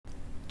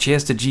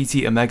Cheers to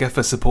GT Omega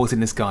for supporting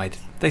this guide.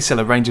 They sell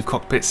a range of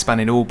cockpits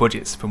spanning all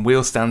budgets, from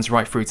wheel stands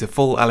right through to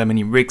full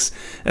aluminium rigs,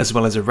 as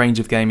well as a range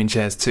of gaming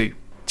chairs too.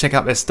 Check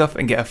out their stuff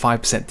and get a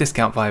 5%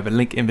 discount via the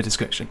link in the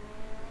description.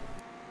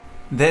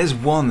 There's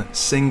one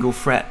single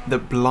threat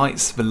that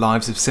blights the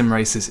lives of sim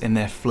racers in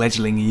their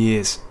fledgling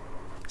years.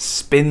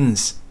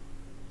 Spins.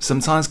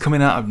 Sometimes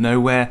coming out of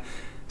nowhere,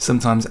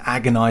 sometimes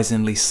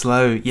agonisingly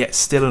slow, yet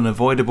still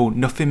unavoidable.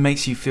 Nothing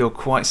makes you feel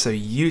quite so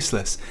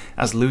useless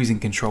as losing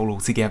control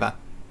altogether.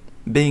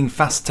 Being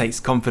fast takes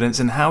confidence,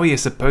 and how are you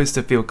supposed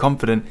to feel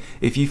confident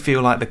if you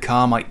feel like the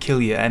car might kill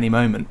you at any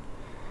moment?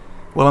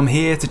 Well, I'm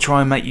here to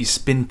try and make you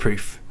spin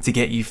proof, to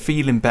get you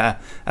feeling better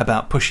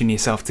about pushing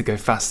yourself to go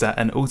faster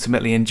and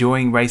ultimately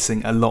enjoying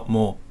racing a lot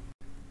more.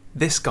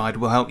 This guide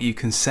will help you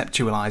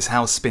conceptualise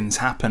how spins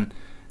happen,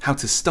 how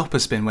to stop a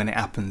spin when it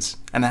happens,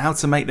 and how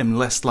to make them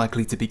less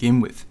likely to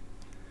begin with.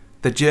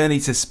 The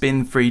journey to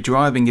spin-free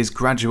driving is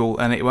gradual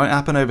and it won't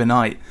happen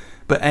overnight,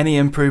 but any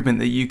improvement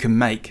that you can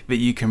make, that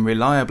you can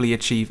reliably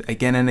achieve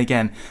again and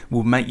again,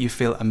 will make you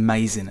feel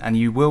amazing, and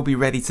you will be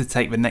ready to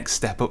take the next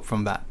step up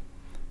from that.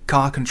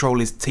 Car control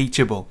is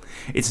teachable.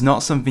 It's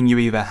not something you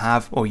either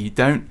have or you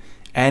don't.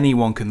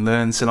 Anyone can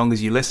learn so long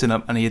as you listen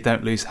up and you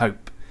don't lose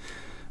hope.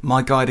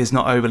 My guide is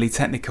not overly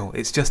technical,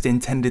 it's just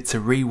intended to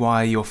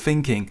rewire your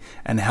thinking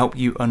and help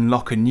you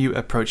unlock a new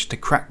approach to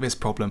crack this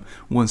problem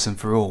once and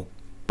for all.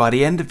 By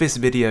the end of this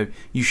video,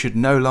 you should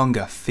no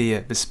longer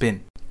fear the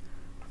spin.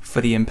 For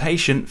the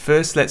impatient,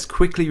 first let's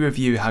quickly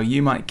review how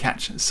you might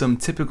catch some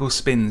typical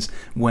spins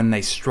when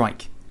they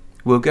strike.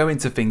 We'll go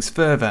into things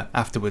further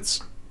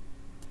afterwards.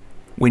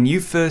 When you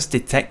first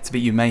detect that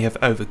you may have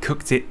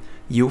overcooked it,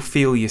 you'll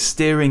feel your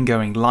steering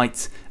going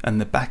light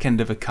and the back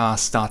end of a car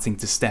starting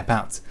to step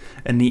out.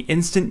 And the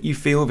instant you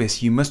feel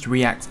this, you must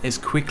react as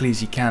quickly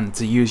as you can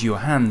to use your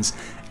hands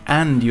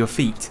and your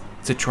feet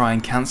to try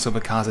and cancel the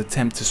car's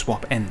attempt to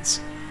swap ends.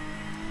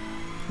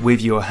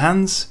 With your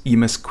hands, you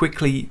must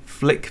quickly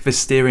flick the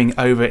steering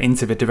over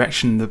into the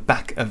direction the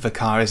back of the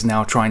car is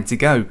now trying to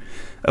go,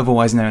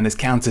 otherwise known as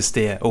counter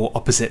steer or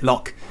opposite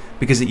lock,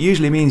 because it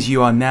usually means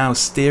you are now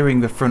steering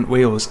the front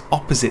wheels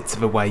opposite to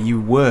the way you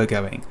were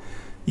going.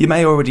 You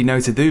may already know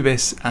to do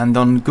this, and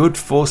on good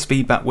force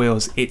feedback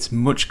wheels it's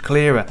much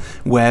clearer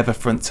where the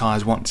front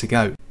tyres want to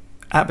go.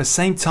 At the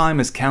same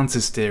time as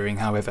counter steering,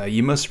 however,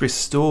 you must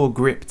restore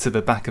grip to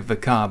the back of the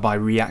car by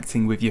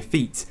reacting with your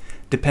feet,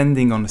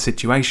 depending on the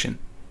situation.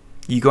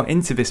 You got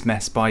into this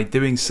mess by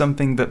doing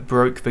something that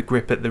broke the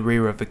grip at the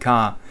rear of the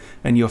car,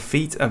 and your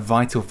feet are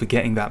vital for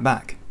getting that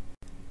back.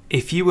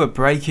 If you were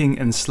braking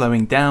and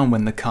slowing down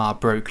when the car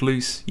broke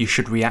loose, you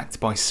should react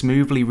by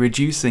smoothly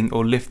reducing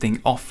or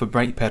lifting off the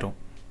brake pedal.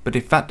 But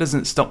if that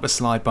doesn't stop the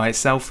slide by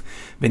itself,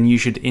 then you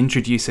should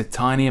introduce a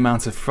tiny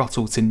amount of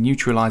throttle to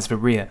neutralise the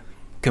rear,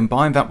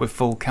 combine that with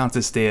full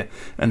counter steer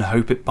and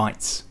hope it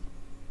bites.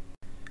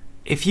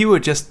 If you were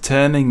just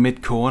turning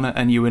mid-corner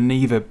and you were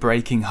neither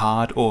braking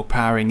hard or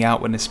powering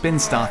out when the spin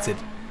started,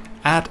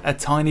 add a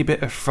tiny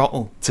bit of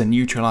throttle to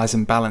neutralise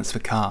and balance the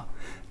car.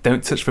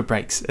 Don't touch the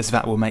brakes, as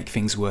that will make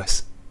things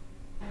worse.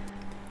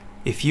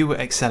 If you were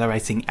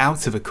accelerating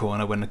out of a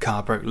corner when the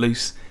car broke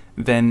loose,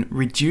 then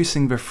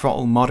reducing the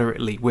throttle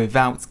moderately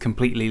without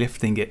completely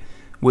lifting it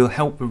will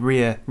help the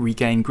rear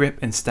regain grip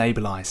and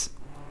stabilise.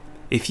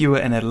 If you were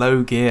in a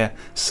low gear,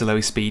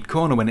 slow speed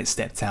corner when it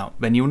stepped out,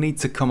 then you'll need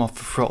to come off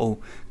the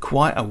throttle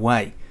quite a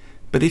way.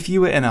 But if you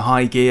were in a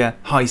high gear,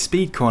 high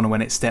speed corner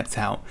when it stepped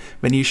out,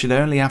 then you should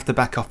only have to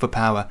back off the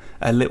power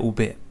a little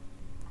bit.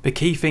 The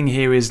key thing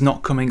here is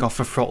not coming off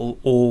the throttle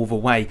all the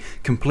way.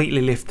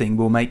 Completely lifting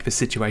will make the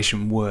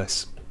situation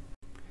worse.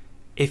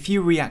 If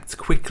you react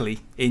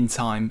quickly, in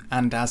time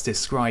and as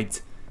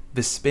described,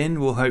 the spin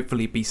will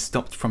hopefully be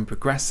stopped from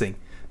progressing,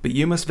 but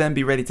you must then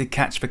be ready to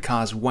catch the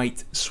car's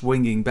weight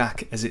swinging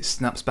back as it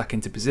snaps back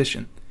into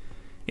position.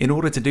 In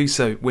order to do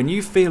so, when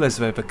you feel as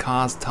though the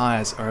car's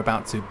tyres are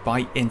about to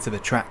bite into the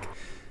track,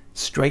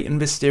 straighten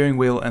the steering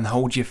wheel and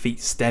hold your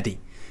feet steady.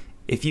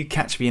 If you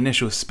catch the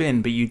initial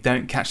spin but you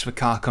don't catch the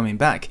car coming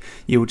back,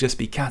 you will just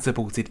be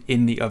catapulted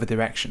in the other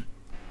direction.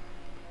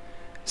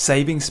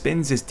 Saving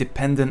spins is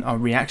dependent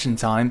on reaction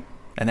time,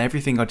 and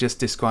everything I just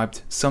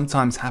described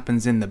sometimes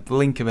happens in the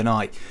blink of an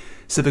eye,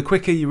 so the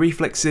quicker your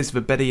reflexes,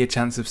 the better your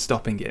chance of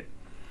stopping it.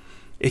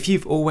 If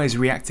you've always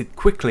reacted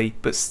quickly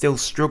but still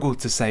struggled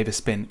to save a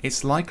spin,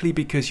 it's likely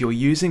because you're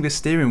using the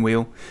steering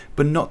wheel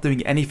but not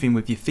doing anything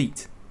with your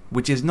feet,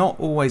 which is not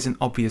always an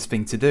obvious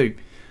thing to do,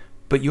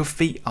 but your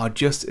feet are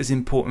just as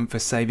important for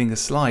saving a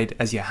slide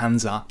as your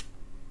hands are.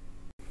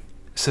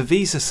 So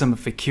these are some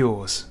of the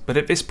cures, but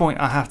at this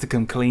point I have to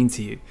come clean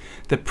to you.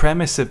 The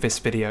premise of this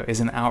video is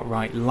an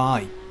outright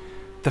lie.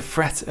 The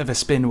threat of a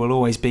spin will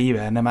always be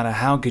there no matter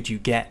how good you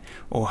get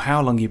or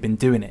how long you've been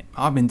doing it.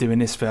 I've been doing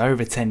this for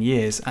over 10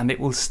 years and it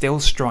will still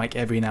strike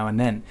every now and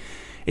then.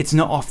 It's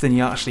not often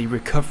you actually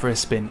recover a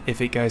spin if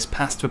it goes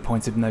past the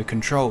point of no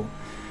control.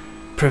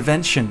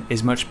 Prevention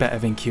is much better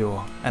than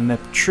cure, and the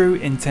true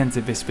intent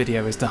of this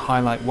video is to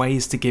highlight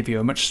ways to give you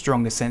a much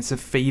stronger sense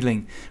of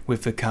feeling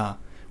with the car,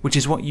 which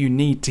is what you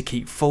need to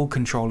keep full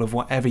control of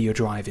whatever you're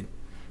driving.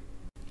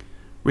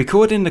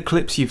 Recording the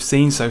clips you've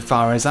seen so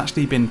far has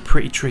actually been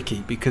pretty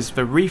tricky because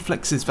the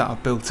reflexes that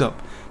I've built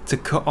up to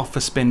cut off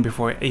a spin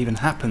before it even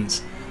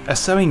happens are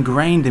so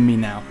ingrained in me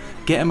now.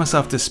 Getting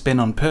myself to spin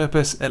on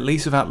purpose, at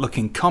least without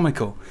looking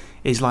comical,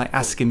 is like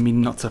asking me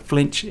not to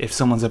flinch if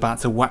someone's about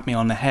to whack me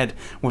on the head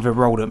with a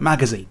rolled up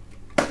magazine.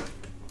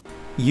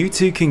 You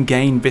too can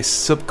gain this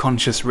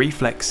subconscious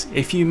reflex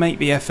if you make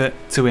the effort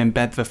to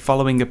embed the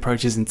following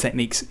approaches and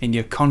techniques in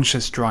your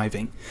conscious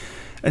driving,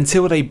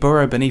 until they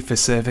burrow beneath the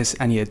surface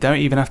and you don't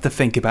even have to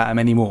think about them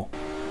anymore.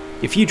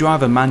 If you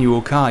drive a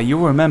manual car,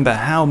 you'll remember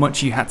how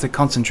much you had to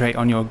concentrate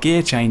on your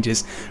gear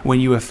changes when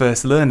you were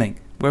first learning,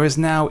 whereas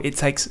now it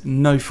takes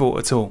no thought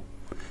at all.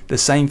 The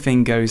same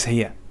thing goes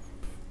here.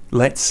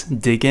 Let's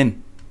dig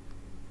in.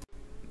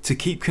 To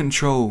keep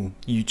control,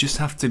 you just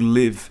have to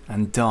live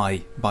and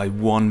die by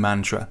one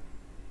mantra.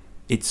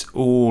 It's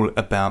all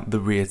about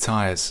the rear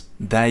tyres.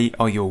 They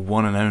are your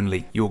one and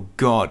only, your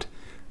God.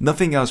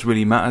 Nothing else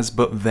really matters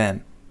but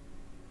them.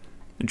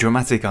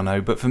 Dramatic, I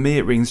know, but for me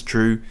it rings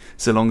true.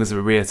 So long as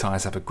the rear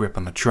tyres have a grip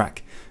on the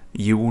track,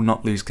 you will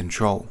not lose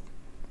control.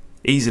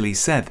 Easily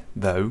said,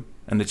 though,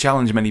 and the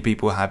challenge many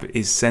people have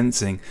is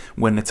sensing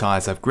when the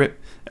tyres have grip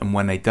and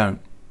when they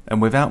don't.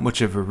 And without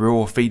much of a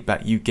raw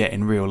feedback you get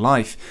in real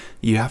life,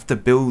 you have to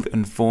build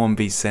and form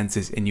these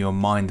senses in your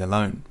mind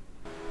alone.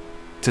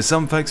 To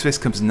some folks this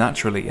comes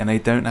naturally and they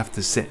don't have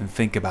to sit and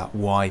think about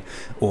why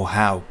or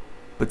how,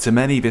 but to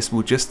many this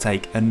will just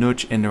take a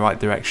nudge in the right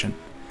direction.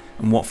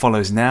 And what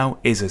follows now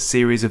is a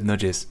series of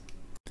nudges.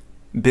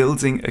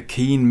 Building a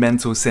keen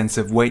mental sense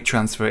of weight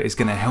transfer is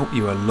going to help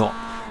you a lot,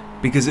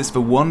 because it's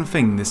the one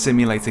thing the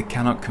simulator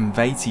cannot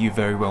convey to you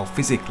very well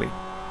physically.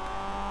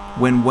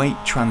 When weight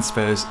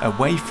transfers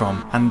away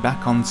from and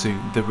back onto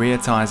the rear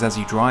tyres as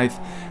you drive,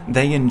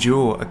 they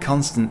endure a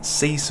constant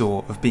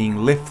seesaw of being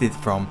lifted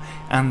from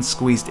and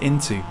squeezed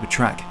into the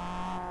track.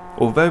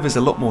 Although there's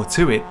a lot more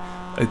to it,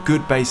 a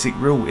good basic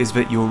rule is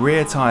that your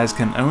rear tyres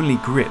can only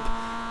grip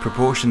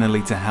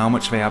proportionally to how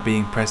much they are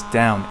being pressed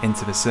down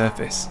into the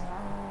surface.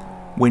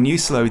 When you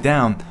slow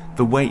down,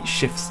 the weight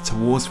shifts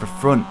towards the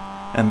front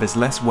and there's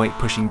less weight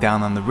pushing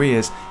down on the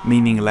rears,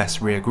 meaning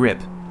less rear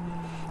grip.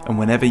 And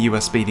whenever you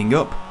are speeding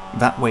up,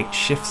 that weight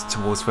shifts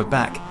towards the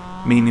back,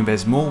 meaning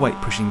there's more weight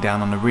pushing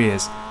down on the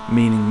rears,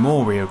 meaning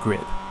more rear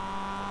grip.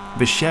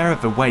 The share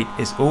of the weight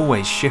is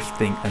always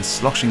shifting and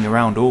sloshing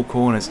around all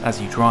corners as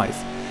you drive.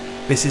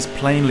 This is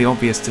plainly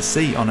obvious to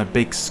see on a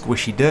big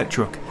squishy dirt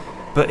truck,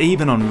 but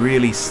even on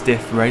really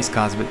stiff race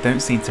cars that don't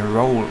seem to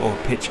roll or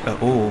pitch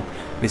at all,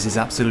 this is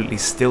absolutely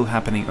still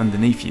happening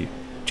underneath you,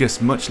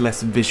 just much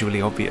less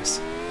visually obvious.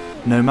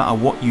 No matter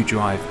what you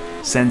drive,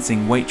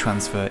 sensing weight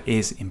transfer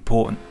is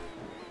important.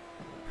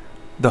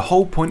 The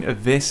whole point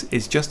of this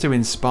is just to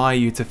inspire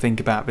you to think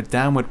about the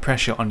downward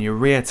pressure on your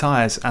rear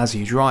tyres as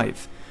you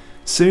drive.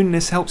 Soon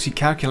this helps you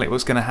calculate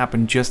what's going to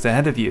happen just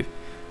ahead of you,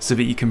 so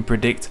that you can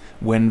predict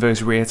when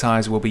those rear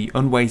tyres will be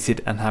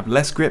unweighted and have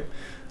less grip,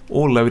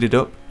 or loaded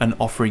up and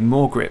offering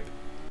more grip.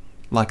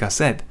 Like I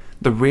said,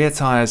 the rear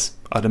tyres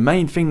are the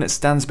main thing that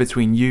stands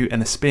between you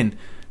and a spin,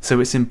 so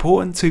it's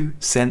important to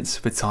sense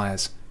the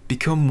tyres,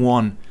 become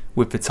one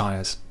with the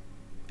tyres.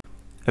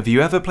 Have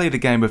you ever played a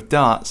game of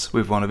darts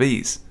with one of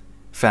these?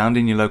 Found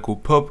in your local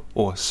pub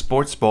or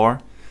sports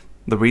bar?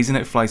 The reason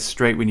it flies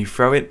straight when you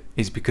throw it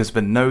is because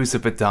the nose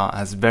of the dart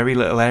has very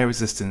little air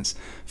resistance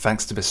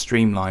thanks to the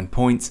streamlined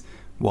point,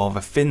 while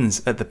the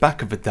fins at the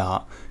back of the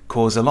dart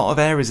cause a lot of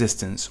air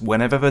resistance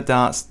whenever the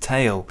dart's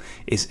tail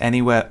is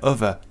anywhere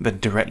other than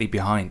directly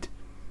behind.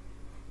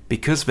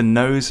 Because the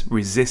nose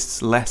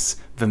resists less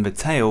than the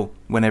tail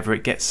whenever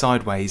it gets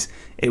sideways,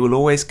 it will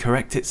always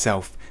correct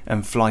itself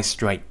and fly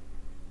straight.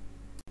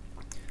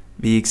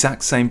 The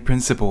exact same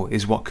principle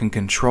is what can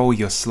control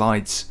your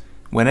slides.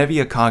 Whenever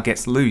your car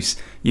gets loose,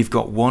 you've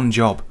got one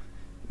job: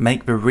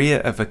 make the rear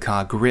of the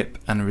car grip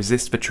and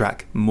resist the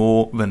track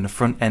more than the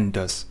front end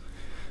does.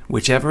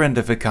 Whichever end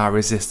of the car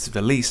resists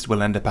the least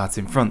will end up out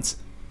in front.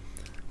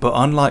 But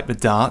unlike the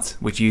dart,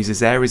 which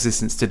uses air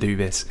resistance to do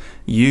this,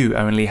 you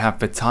only have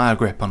the tyre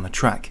grip on the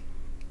track.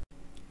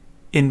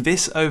 In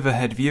this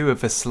overhead view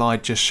of the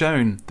slide just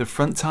shown, the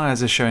front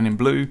tyres are shown in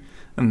blue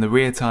and the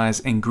rear tyres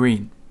in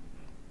green.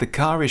 The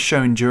car is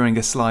shown during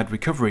a slide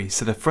recovery,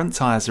 so the front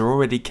tyres are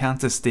already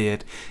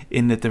counter-steered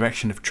in the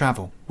direction of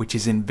travel, which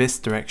is in this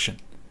direction,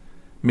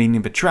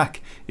 meaning the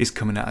track is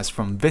coming at us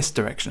from this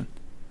direction.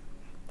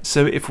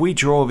 So if we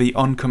draw the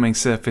oncoming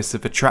surface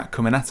of the track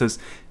coming at us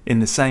in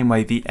the same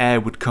way the air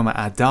would come at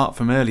our dart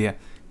from earlier,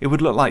 it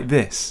would look like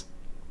this.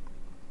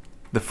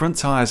 The front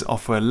tyres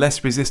offer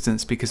less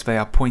resistance because they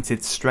are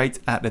pointed straight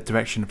at the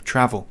direction of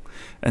travel,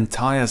 and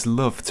tyres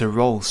love to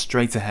roll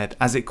straight ahead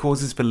as it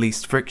causes the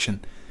least friction.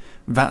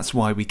 That's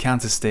why we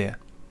counter-steer.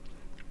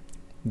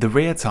 The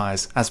rear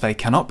tyres, as they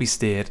cannot be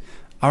steered,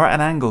 are at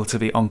an angle to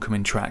the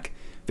oncoming track.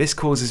 This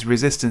causes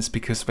resistance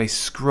because they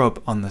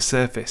scrub on the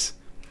surface.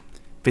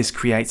 This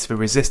creates the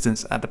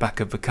resistance at the back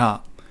of the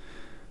car.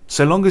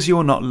 So long as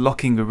you're not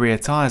locking the rear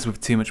tyres with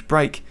too much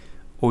brake,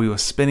 or you're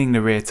spinning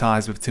the rear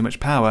tyres with too much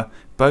power,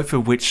 both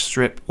of which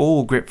strip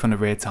all grip from the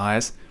rear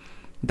tyres,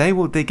 they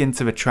will dig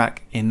into the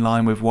track in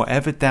line with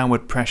whatever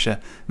downward pressure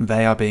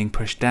they are being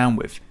pushed down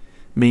with,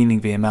 meaning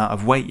the amount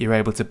of weight you're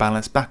able to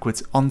balance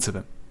backwards onto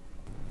them.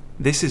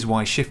 This is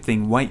why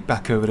shifting weight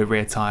back over the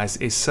rear tyres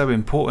is so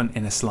important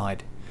in a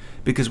slide,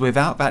 because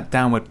without that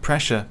downward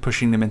pressure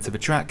pushing them into the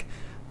track,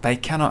 they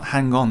cannot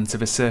hang on to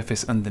the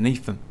surface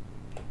underneath them.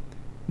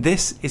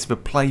 This is the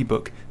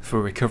playbook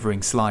for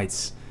recovering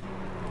slides.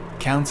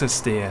 Counter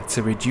steer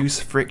to reduce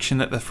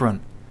friction at the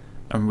front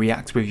and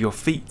react with your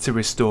feet to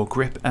restore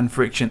grip and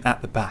friction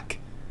at the back.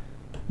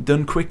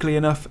 Done quickly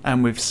enough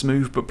and with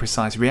smooth but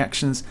precise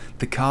reactions,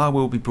 the car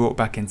will be brought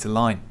back into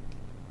line.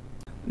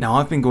 Now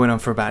I've been going on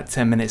for about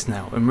 10 minutes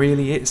now, and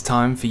really it's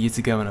time for you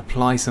to go and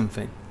apply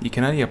something. You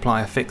can only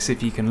apply a fix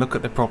if you can look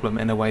at the problem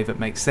in a way that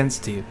makes sense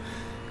to you.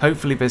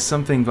 Hopefully there's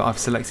something that I've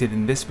selected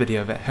in this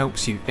video that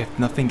helps you if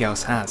nothing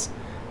else has,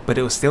 but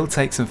it will still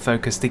take some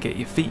focus to get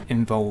your feet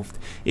involved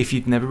if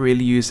you've never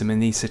really used them in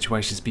these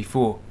situations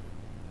before.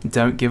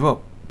 Don't give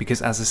up,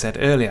 because as I said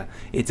earlier,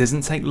 it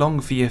doesn't take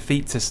long for your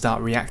feet to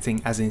start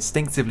reacting as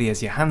instinctively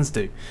as your hands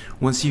do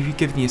once you've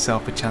given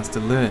yourself a chance to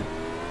learn.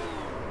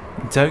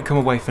 Don't come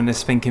away from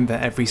this thinking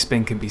that every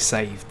spin can be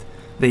saved.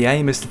 The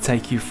aim is to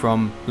take you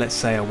from, let's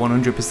say, a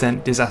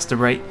 100% disaster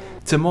rate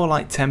to more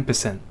like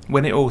 10%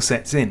 when it all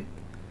sets in.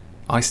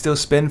 I still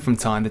spin from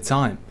time to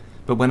time,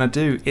 but when I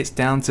do, it's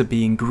down to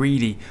being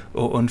greedy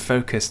or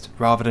unfocused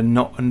rather than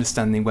not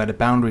understanding where the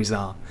boundaries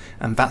are,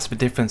 and that's the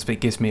difference that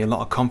gives me a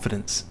lot of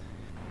confidence.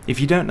 If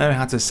you don't know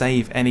how to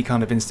save any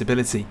kind of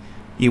instability,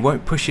 you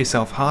won't push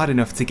yourself hard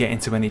enough to get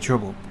into any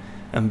trouble,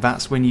 and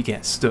that's when you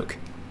get stuck.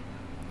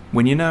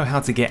 When you know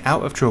how to get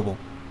out of trouble,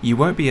 you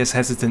won't be as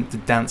hesitant to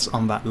dance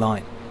on that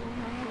line.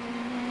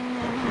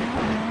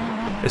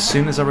 As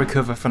soon as I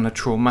recover from the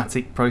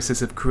traumatic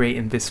process of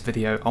creating this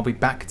video, I'll be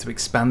back to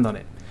expand on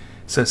it.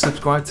 So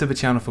subscribe to the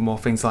channel for more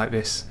things like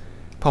this.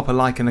 Pop a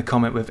like and a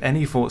comment with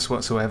any thoughts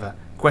whatsoever.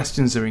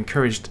 Questions are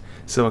encouraged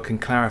so I can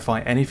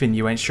clarify anything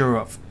you ain't sure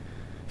of.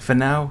 For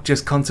now,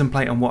 just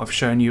contemplate on what I've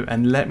shown you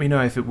and let me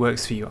know if it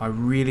works for you. I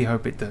really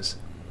hope it does.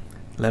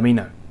 Let me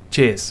know.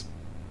 Cheers.